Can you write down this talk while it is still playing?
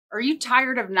Are you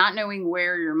tired of not knowing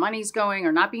where your money's going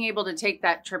or not being able to take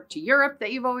that trip to Europe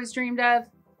that you've always dreamed of?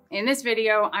 In this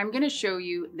video, I'm going to show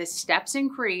you the steps in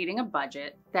creating a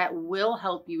budget that will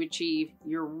help you achieve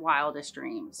your wildest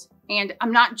dreams. And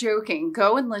I'm not joking.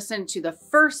 Go and listen to the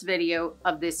first video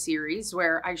of this series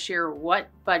where I share what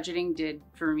budgeting did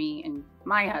for me and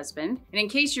my husband. And in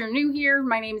case you're new here,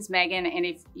 my name is Megan. And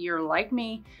if you're like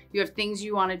me, you have things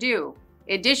you want to do,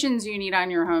 additions you need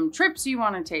on your home, trips you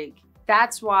want to take.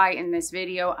 That's why in this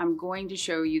video, I'm going to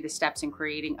show you the steps in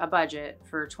creating a budget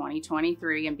for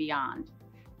 2023 and beyond.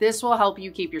 This will help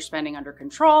you keep your spending under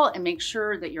control and make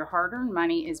sure that your hard-earned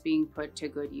money is being put to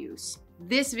good use.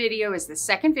 This video is the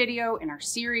second video in our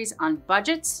series on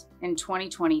budgets in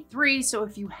 2023. So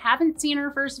if you haven't seen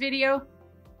our first video,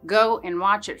 go and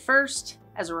watch it first.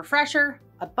 As a refresher,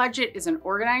 a budget is an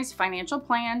organized financial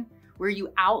plan where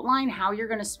you outline how you're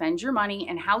going to spend your money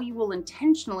and how you will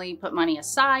intentionally put money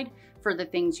aside for the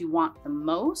things you want the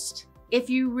most. If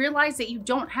you realize that you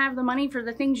don't have the money for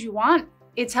the things you want,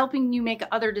 it's helping you make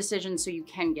other decisions so you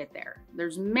can get there.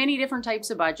 There's many different types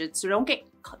of budgets, so don't get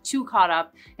too caught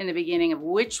up in the beginning of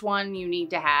which one you need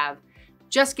to have.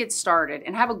 Just get started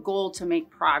and have a goal to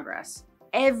make progress.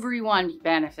 Everyone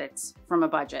benefits from a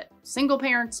budget. Single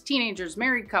parents, teenagers,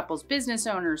 married couples, business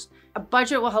owners. A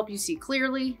budget will help you see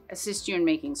clearly, assist you in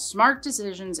making smart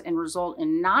decisions, and result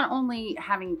in not only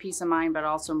having peace of mind, but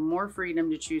also more freedom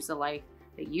to choose the life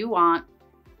that you want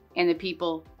and the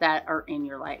people that are in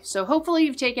your life. So hopefully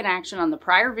you've taken action on the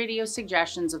prior video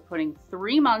suggestions of putting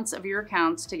 3 months of your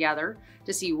accounts together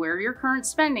to see where your current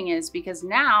spending is, because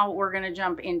now we're going to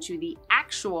jump into the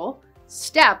actual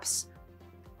steps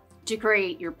to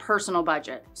create your personal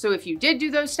budget. So if you did do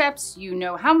those steps, you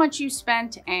know how much you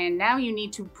spent, and now you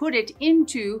need to put it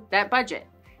into that budget.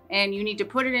 And you need to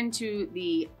put it into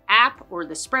the app or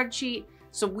the spreadsheet.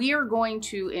 So we are going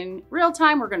to, in real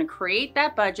time, we're going to create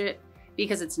that budget,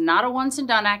 because it's not a once and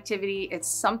done activity. It's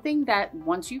something that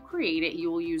once you create it,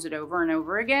 you will use it over and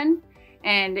over again,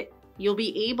 and you'll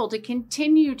be able to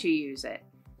continue to use it.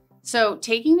 So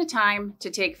taking the time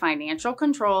to take financial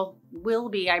control will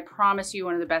be, I promise you,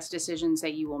 one of the best decisions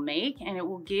that you will make, and it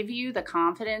will give you the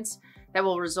confidence that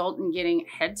will result in getting a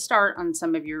head start on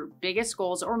some of your biggest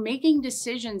goals or making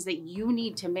decisions that you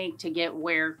need to make to get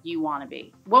where you want to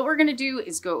be. What we're going to do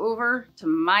is go over to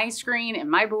my screen and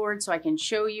my board so I can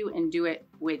show you and do it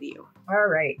with you. All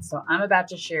right, so I'm about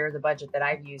to share the budget that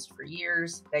I've used for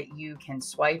years that you can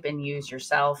swipe and use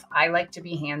yourself. I like to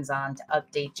be hands-on, to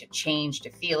update, to change, to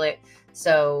feel it.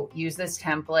 So use this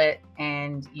template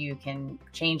and you can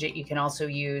change it. You can also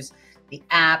use the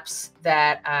apps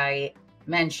that I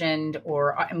mentioned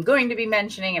or I'm going to be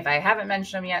mentioning if I haven't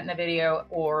mentioned them yet in the video,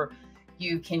 or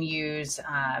you can use,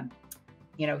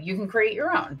 you can create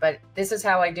your own, but this is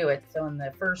how I do it. So in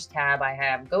the first tab, I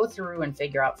have go through and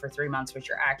figure out for 3 months what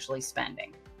you're actually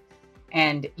spending.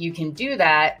 And you can do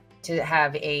that to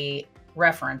have a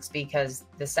reference, because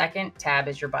the second tab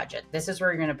is your budget. This is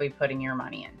where you're going to be putting your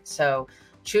money in. So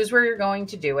choose where you're going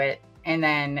to do it. And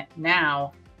then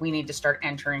now we need to start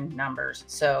entering numbers.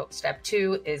 So step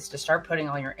 2 is to start putting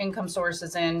all your income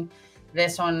sources in.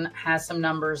 This one has some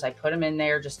numbers. I put them in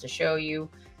there just to show you.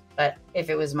 But if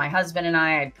it was my husband and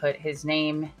I'd put his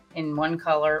name in one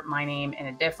color, my name in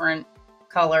a different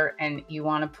color. And you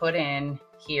want to put in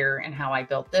here, and how I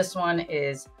built this one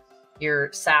is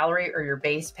your salary or your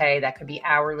base pay. That could be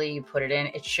hourly. You put it in.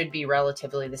 It should be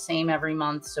relatively the same every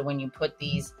month. So when you put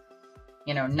these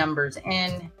numbers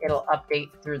in, it'll update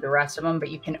through the rest of them, but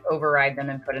you can override them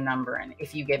and put a number in.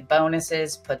 If you get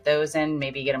bonuses, put those in.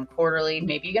 Maybe you get them quarterly,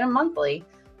 maybe you get them monthly,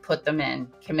 put them in.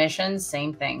 Commissions,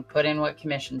 same thing, put in what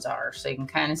commissions are. So you can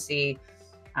kind of see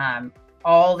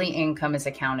all the income is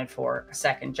accounted for. A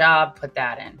second job, put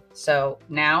that in. So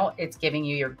now it's giving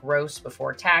you your gross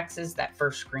before taxes, that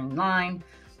first green line.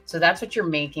 So that's what you're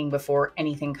making before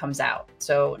anything comes out.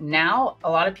 So now a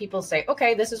lot of people say,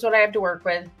 okay, this is what I have to work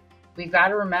with. We've got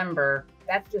to remember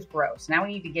that's just gross. Now we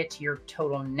need to get to your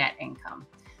total net income.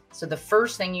 So the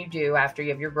first thing you do after you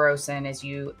have your gross in is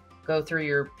you go through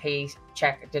your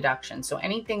paycheck deduction. So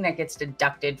anything that gets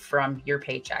deducted from your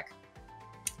paycheck,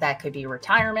 that could be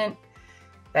retirement,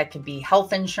 that could be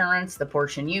health insurance, the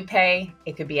portion you pay.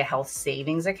 It could be a health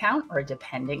savings account or a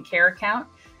dependent care account.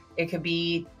 It could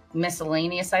be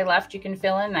miscellaneous I left you can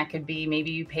fill in. That could be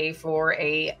maybe you pay for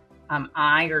a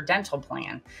eye or dental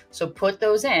plan. So put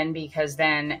those in, because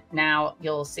then now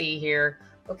you'll see here,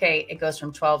 okay, it goes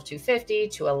from $12,250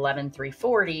 to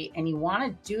 $11,340. And you want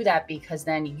to do that because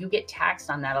then you get taxed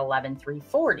on that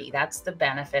 $11,340. That's the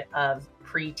benefit of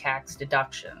pre-tax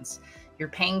deductions. You're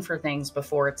paying for things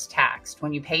before it's taxed.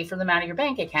 When you pay for them out of your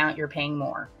bank account, you're paying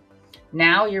more.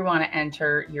 Now you want to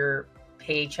enter your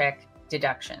paycheck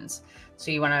deductions. So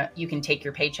you can take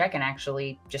your paycheck and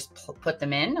actually just put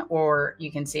them in, or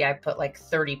you can see I put like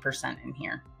 30% in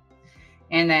here.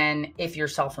 And then if you're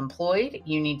self-employed,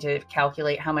 you need to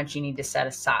calculate how much you need to set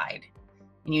aside.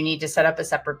 And you need to set up a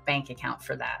separate bank account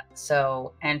for that.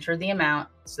 So enter the amount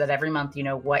so that every month you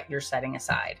know what you're setting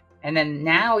aside. And then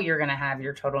now you're going to have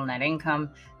your total net income.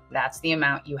 That's the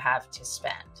amount you have to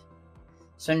spend.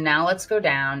 So now let's go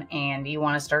down, and you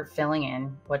want to start filling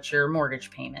in what's your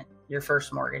mortgage payment, your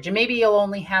first mortgage. And maybe you'll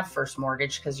only have first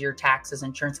mortgage because your taxes,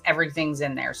 insurance, everything's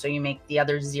in there. So you make the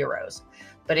other zeros.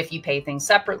 But if you pay things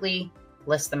separately,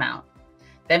 list them out.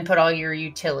 Then put all your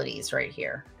utilities right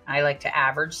here. I like to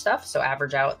average stuff, so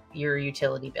average out your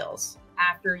utility bills.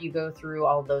 After you go through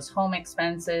all those home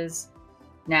expenses,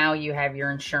 now you have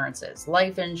your insurances,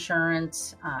 life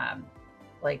insurance,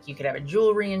 like you could have a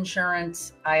jewelry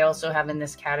insurance. I also have in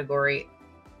this category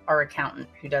our accountant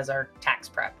who does our tax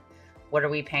prep. What are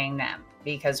we paying them?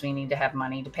 Because we need to have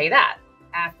money to pay that.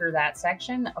 After that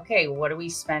section, okay, what are we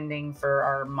spending for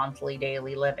our monthly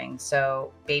daily living?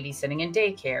 So babysitting and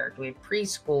daycare. Do we have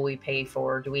preschool we pay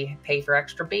for? Do we pay for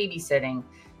extra babysitting?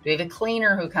 Do we have a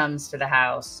cleaner who comes to the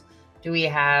house? Do we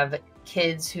have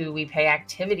kids who we pay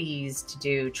activities to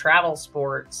do, travel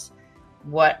sports?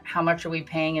 How much are we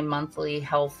paying in monthly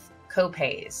health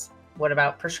copays? What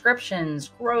about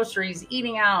prescriptions, groceries,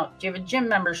 eating out? Do you have a gym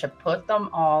membership? Put them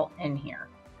all in here.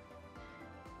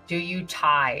 Do you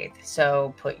tithe?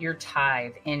 So put your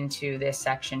tithe into this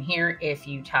section here if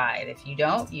you tithe. If you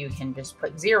don't, you can just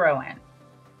put 0 in.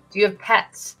 Do you have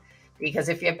pets? Because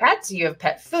if you have pets, you have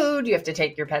pet food. You have to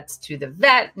take your pets to the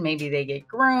vet. Maybe they get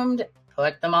groomed.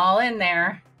 Put them all in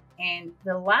there. And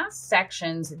the last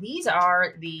sections, these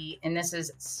are and this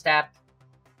is step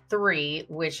 3,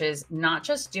 which is not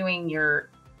just doing your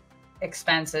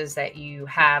expenses that you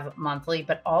have monthly,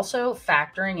 but also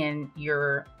factoring in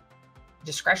your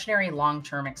discretionary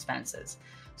long-term expenses.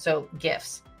 So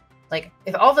gifts. Like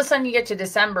if all of a sudden you get to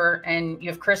December and you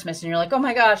have Christmas and you're like, oh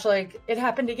my gosh, like it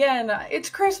happened again. It's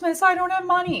Christmas. I don't have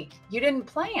money. You didn't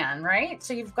plan, right?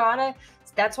 So you've got to,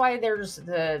 that's why there's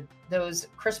those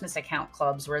Christmas account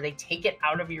clubs where they take it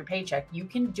out of your paycheck. You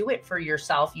can do it for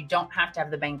yourself. You don't have to have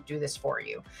the bank do this for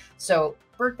you. So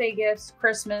birthday gifts,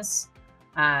 Christmas,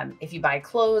 if you buy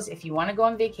clothes, if you want to go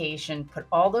on vacation, put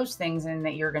all those things in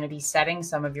that you're going to be setting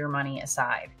some of your money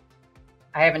aside.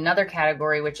 I have another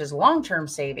category, which is long-term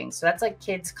savings. So that's like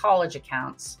kids' college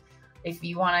accounts. If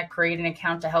you want to create an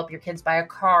account to help your kids buy a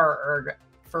car or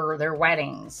for their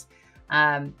weddings.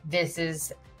 This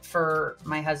is for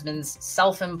my husband's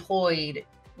self-employed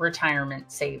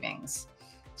retirement savings.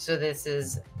 So this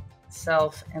is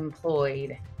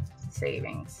self-employed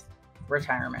savings,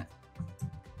 retirement.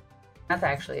 That's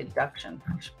actually a deduction.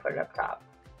 I should put it up top.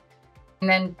 And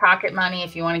then pocket money,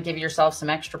 if you want to give yourself some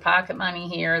extra pocket money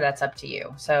here, that's up to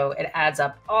you. So it adds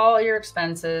up all your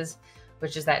expenses,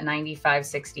 which is that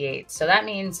 $95.68. So that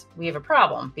means we have a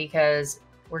problem because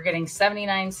we're getting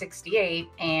 $79.68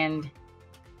 and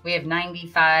we have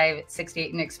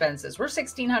 $95.68 in expenses. We're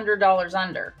 $1,600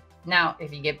 under. Now,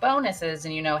 if you get bonuses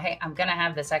and you know, hey, I'm going to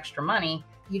have this extra money,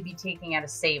 you'd be taking out of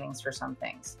savings for some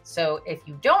things. So if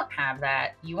you don't have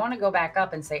that, you want to go back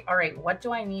up and say, all right, what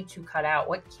do I need to cut out?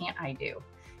 What can't I do?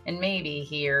 And maybe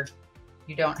here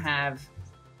you don't have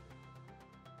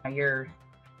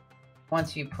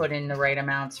once you put in the right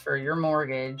amounts for your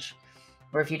mortgage,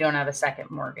 or if you don't have a second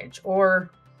mortgage,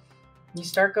 or you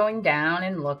start going down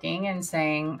and looking and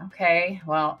saying, okay,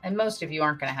 well, and most of you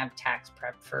aren't going to have tax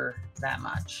prep for that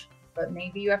much. But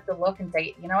maybe you have to look and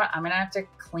say, you know what, I'm going to have to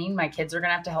clean. My kids are going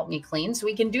to have to help me clean so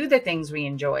we can do the things we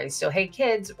enjoy. So, hey,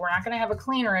 kids, we're not going to have a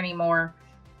cleaner anymore.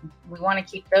 We want to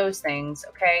keep those things.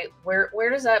 Okay, where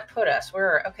does that put us?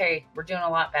 We're doing a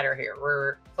lot better here.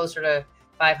 We're closer to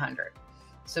 500.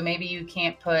 So maybe you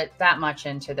can't put that much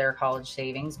into their college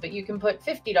savings, but you can put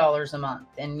 $50 a month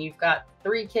and you've got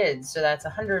 3 kids. So that's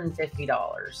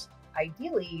 $150.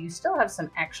 Ideally, you still have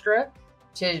some extra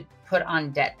to put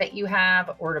on debt that you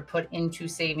have or to put into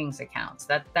savings accounts.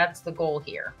 That's the goal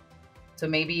here. So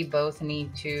maybe you both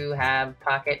need to have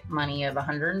pocket money of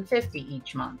 $150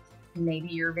 each month. Maybe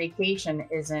your vacation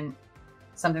isn't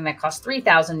something that costs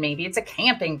 $3,000. Maybe it's a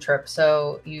camping trip.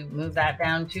 So you move that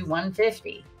down to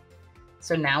 $150.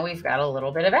 So now we've got a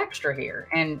little bit of extra here.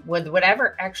 And with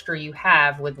whatever extra you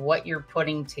have with what you're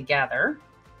putting together,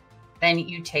 then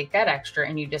you take that extra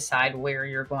and you decide where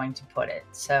you're going to put it.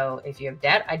 So if you have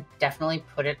debt, I definitely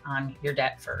put it on your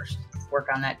debt first. Work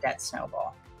on that debt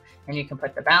snowball. And you can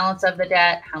put the balance of the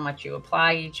debt, how much you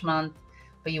apply each month,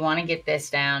 but you want to get this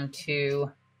down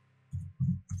to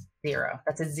 0.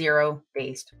 That's a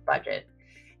zero-based budget.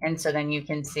 And so then you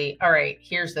can see, all right,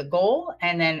 here's the goal.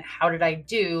 And then how did I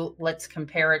do? Let's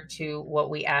compare it to what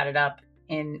we added up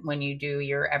in when you do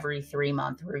your every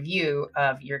 3-month review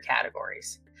of your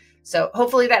categories. So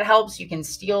hopefully that helps. You can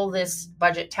steal this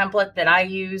budget template that I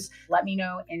use. Let me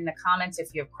know in the comments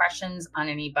if you have questions on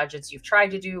any budgets you've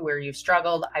tried to do, where you've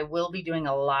struggled. I will be doing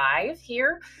a live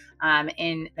here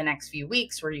in the next few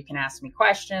weeks where you can ask me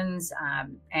questions.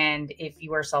 And if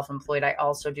you are self-employed, I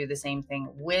also do the same thing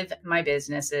with my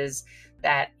businesses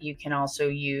that you can also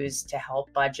use to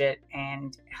help budget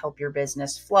and help your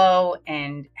business flow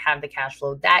and have the cash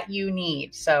flow that you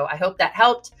need. So I hope that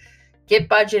helped. Get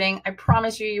budgeting. I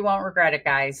promise you, you won't regret it,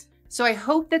 guys. So I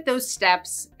hope that those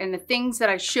steps and the things that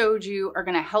I showed you are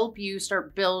going to help you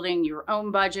start building your own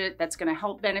budget that's going to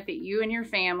help benefit you and your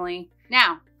family.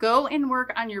 Now, go and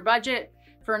work on your budget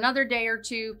for another day or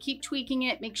two. Keep tweaking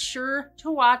it. Make sure to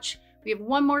watch. We have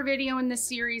one more video in this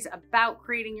series about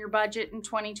creating your budget in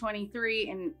 2023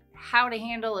 and how to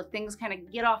handle if things kind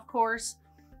of get off course.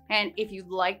 And if you'd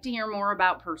like to hear more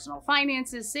about personal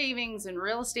finances, savings, and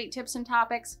real estate tips and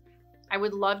topics, I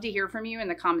would love to hear from you in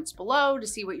the comments below to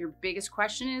see what your biggest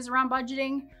question is around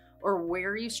budgeting or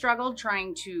where you struggled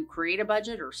trying to create a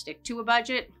budget or stick to a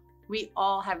budget. We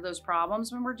all have those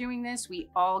problems when we're doing this. We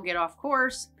all get off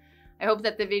course. I hope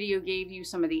that the video gave you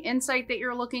some of the insight that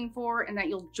you're looking for and that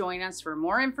you'll join us for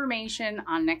more information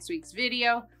on next week's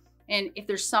video. And if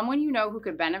there's someone you know who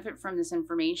could benefit from this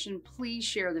information, please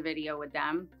share the video with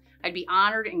them. I'd be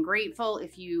honored and grateful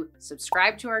if you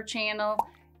subscribe to our channel.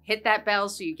 Hit that bell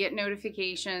so you get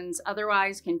notifications.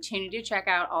 Otherwise, continue to check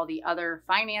out all the other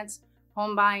finance,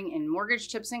 home buying, and mortgage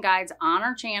tips and guides on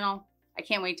our channel. I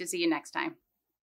can't wait to see you next time.